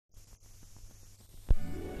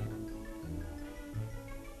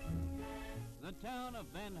town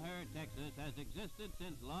of Ben Hur, Texas, has existed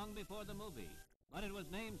since long before the movie, but it was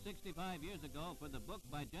named 65 years ago for the book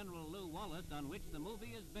by General Lew Wallace on which the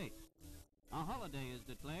movie is based. A holiday is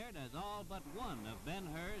declared as all but one of Ben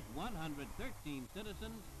Hur's 113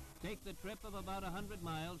 citizens take the trip of about 100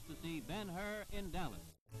 miles to see Ben Hur in Dallas.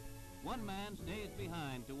 One man stays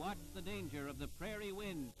behind to watch the danger of the prairie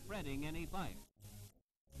wind spreading any fire.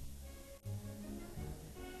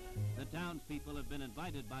 The townspeople have been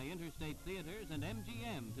invited by Interstate Theaters and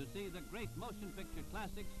MGM to see the great motion picture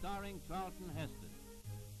classic starring Charlton Heston.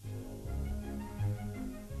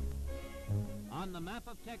 On the map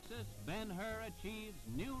of Texas, Ben Hur achieves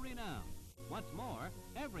new renown. What's more,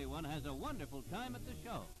 everyone has a wonderful time at the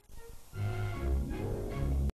show.